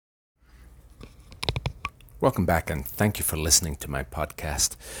Welcome back, and thank you for listening to my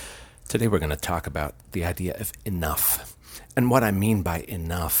podcast. Today we're going to talk about the idea of enough. And what I mean by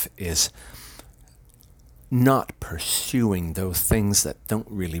enough is not pursuing those things that don't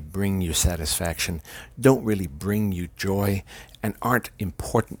really bring you satisfaction, don't really bring you joy, and aren't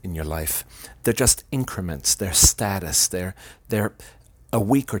important in your life. They're just increments, they're status, they're a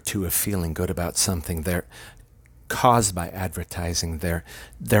week or two of feeling good about something. They're caused by advertising.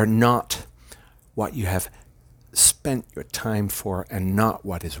 They're not what you have spent your time for and not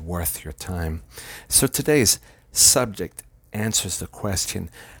what is worth your time. So today's subject answers the question,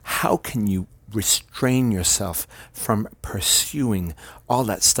 how can you restrain yourself from pursuing all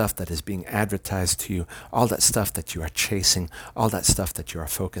that stuff that is being advertised to you, all that stuff that you are chasing, all that stuff that you are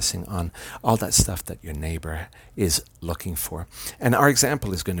focusing on, all that stuff that your neighbor is looking for? And our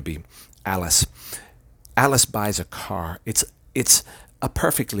example is going to be Alice. Alice buys a car. It's a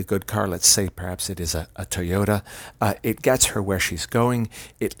perfectly good car. Let's say perhaps it is a Toyota. It gets her where she's going.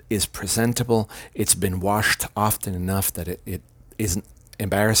 It is presentable. It's been washed often enough that it isn't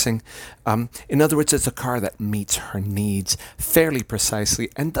embarrassing. In other words, it's a car that meets her needs fairly precisely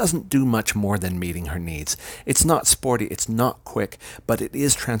and doesn't do much more than meeting her needs. It's not sporty, it's not quick, but it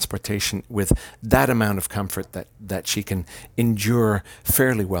is transportation with that amount of comfort that she can endure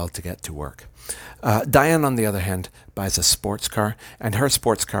fairly well to get to work. Diane, on the other hand, buys a sports car, and her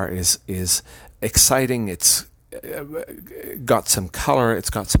sports car is exciting. It's got some color,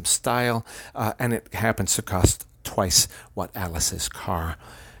 it's got some style, and it happens to cost twice what Alice's car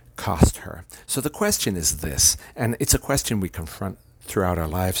cost her. So the question is this, and it's a question we confront throughout our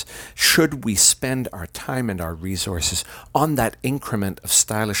lives. Should we spend our time and our resources on that increment of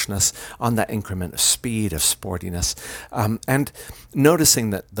stylishness, on that increment of speed, of sportiness? And noticing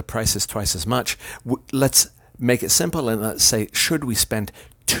that the price is twice as much, let's make it simple and let's say, should we spend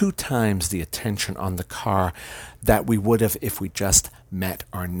 2 times the attention on the car that we would have if we just met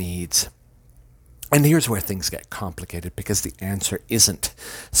our needs? And here's where things get complicated, because the answer isn't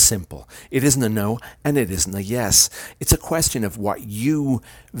simple. It isn't a no, and it isn't a yes. It's a question of what you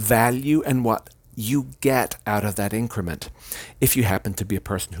value and what you get out of that increment. If you happen to be a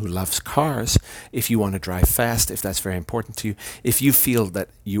person who loves cars, if you want to drive fast, if that's very important to you, if you feel that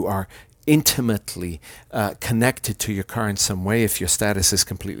you are intimately connected to your car in some way, if your status is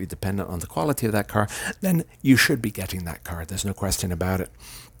completely dependent on the quality of that car, then you should be getting that car. There's no question about it.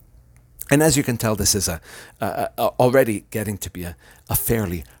 And as you can tell, this is already getting to be a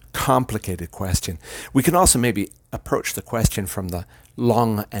fairly complicated question. We can also maybe approach the question from the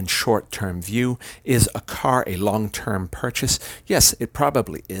long and short-term view. Is a car a long-term purchase? Yes, it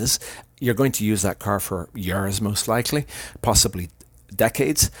probably is. You're going to use that car for years, most likely, possibly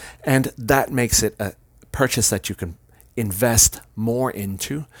decades, and that makes it a purchase that you can invest more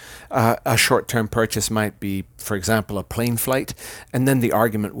into. A short-term purchase might be, for example, a plane flight, and then the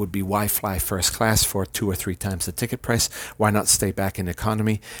argument would be, why fly first class for 2 or 3 times the ticket price? Why not stay back in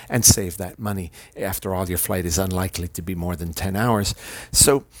economy and save that money? After all, your flight is unlikely to be more than 10 hours.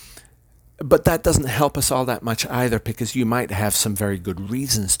 But that doesn't help us all that much either, because you might have some very good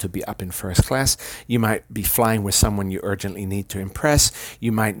reasons to be up in first class. You might be flying with someone you urgently need to impress.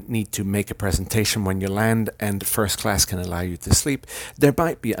 You might need to make a presentation when you land, and first class can allow you to sleep. There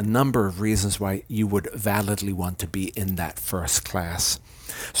might be a number of reasons why you would validly want to be in that first class.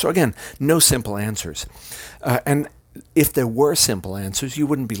 So again, no simple answers. And if there were simple answers, you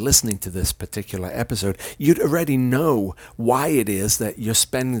wouldn't be listening to this particular episode. You'd already know why it is that you're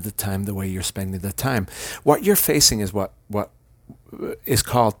spending the time the way you're spending the time. What you're facing is what is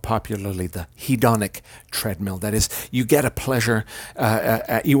called popularly the hedonic treadmill. That is, you get a pleasure,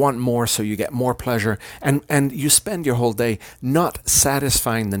 you want more, so you get more pleasure, and you spend your whole day not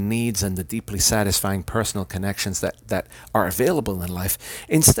satisfying the needs and the deeply satisfying personal connections that are available in life.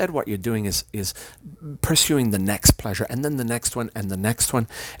 Instead, what you're doing is pursuing the next pleasure, and then the next one, and the next one,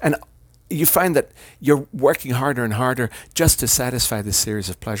 and you find that you're working harder and harder just to satisfy this series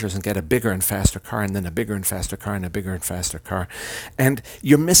of pleasures and get a bigger and faster car, and then a bigger and faster car, and a bigger and faster car. And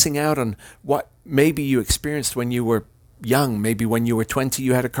you're missing out on what maybe you experienced when you were young. Maybe when you were 20,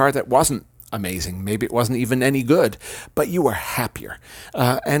 you had a car that wasn't amazing. Maybe it wasn't even any good, but you were happier.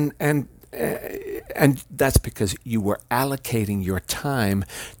 And that's because you were allocating your time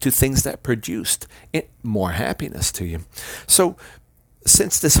to things that produced more happiness to you. So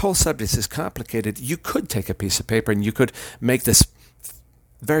since this whole subject is complicated, you could take a piece of paper and you could make this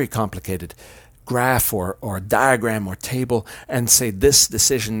very complicated graph or diagram or table and say, this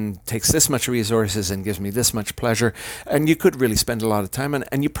decision takes this much resources and gives me this much pleasure. And you could really spend a lot of time on it,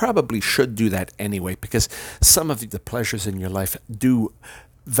 and you probably should do that anyway, because some of the pleasures in your life do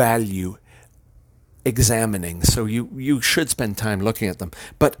value examining. So you should spend time looking at them.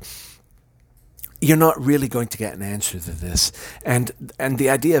 But you're not really going to get an answer to this. And the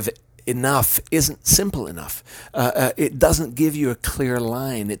idea of enough isn't simple enough. It doesn't give you a clear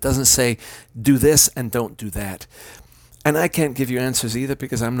line. It doesn't say, do this and don't do that. And I can't give you answers either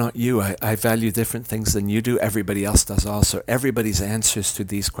because I'm not you. I value different things than you do. Everybody else does also. Everybody's answers to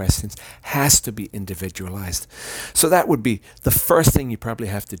these questions has to be individualized. So that would be the first thing you probably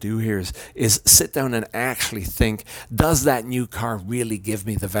have to do here is sit down and actually think, does that new car really give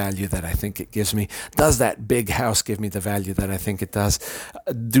me the value that I think it gives me? Does that big house give me the value that I think it does?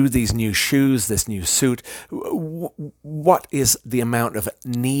 Do these new shoes, this new suit, what is the amount of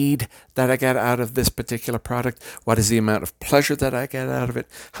need that I get out of this particular product? What is the amount of pleasure that I get out of it?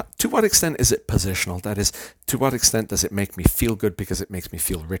 To what extent is it positional? That is, to what extent does it make me feel good because it makes me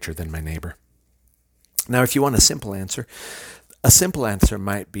feel richer than my neighbor? Now, if you want a simple answer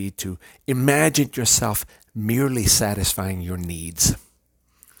might be to imagine yourself merely satisfying your needs.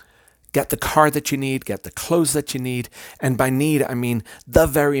 Get the car that you need, get the clothes that you need, and by need I mean the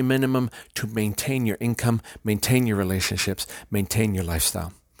very minimum to maintain your income, maintain your relationships, maintain your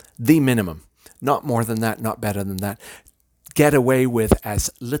lifestyle. The minimum. Not more than that, not better than that. Get away with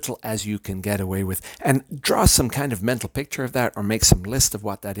as little as you can get away with. And draw some kind of mental picture of that or make some list of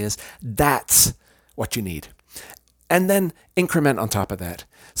what that is. That's what you need. And then increment on top of that.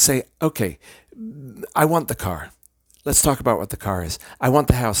 Say, okay, I want the car. Let's talk about what the car is. I want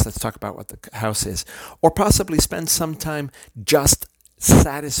the house. Let's talk about what the house is. Or possibly spend some time just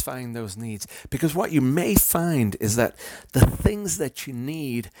satisfying those needs. Because what you may find is that the things that you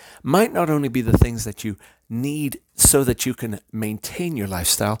need might not only be the things that you need so that you can maintain your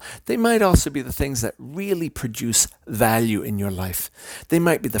lifestyle, they might also be the things that really produce value in your life. They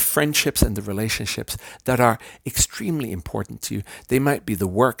might be the friendships and the relationships that are extremely important to you. They might be the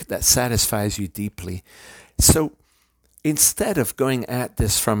work that satisfies you deeply. So instead of going at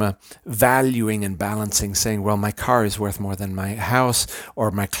this from a valuing and balancing, saying, well, my car is worth more than my house, or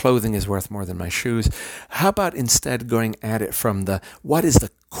my clothing is worth more than my shoes, how about instead going at it from what is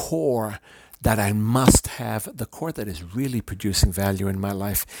the core that I must have, the core that is really producing value in my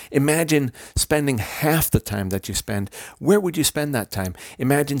life? Imagine spending half the time that you spend. Where would you spend that time?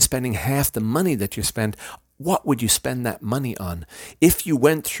 Imagine spending half the money that you spend. What would you spend that money on? If you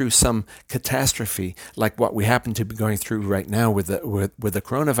went through some catastrophe like what we happen to be going through right now with the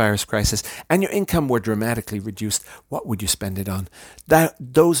coronavirus crisis, and your income were dramatically reduced, what would you spend it on?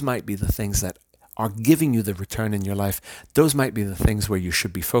 Those might be the things that are giving you the return in your life. Those might be the things where you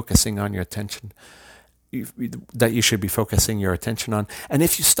should be focusing on your attention. That you should be focusing your attention on. And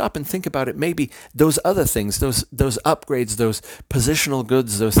if you stop and think about it, maybe those other things, those upgrades, those positional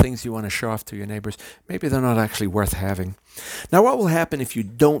goods, those things you want to show off to your neighbors, maybe they're not actually worth having. Now, what will happen if you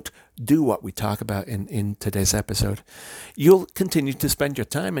don't do what we talk about in today's episode? You'll continue to spend your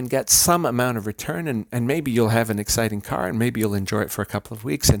time and get some amount of return, and maybe you'll have an exciting car, and maybe you'll enjoy it for a couple of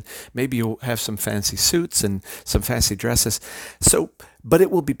weeks, and maybe you'll have some fancy suits and some fancy dresses. But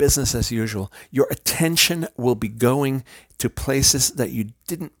it will be business as usual. Your attention will be going to places that you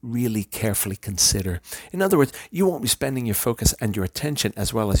didn't really carefully consider. In other words, you won't be spending your focus and your attention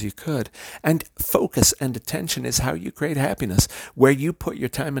as well as you could. And focus and attention is how you create happiness. Where you put your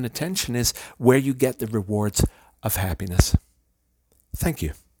time and attention is where you get the rewards of happiness. Thank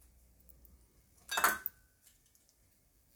you.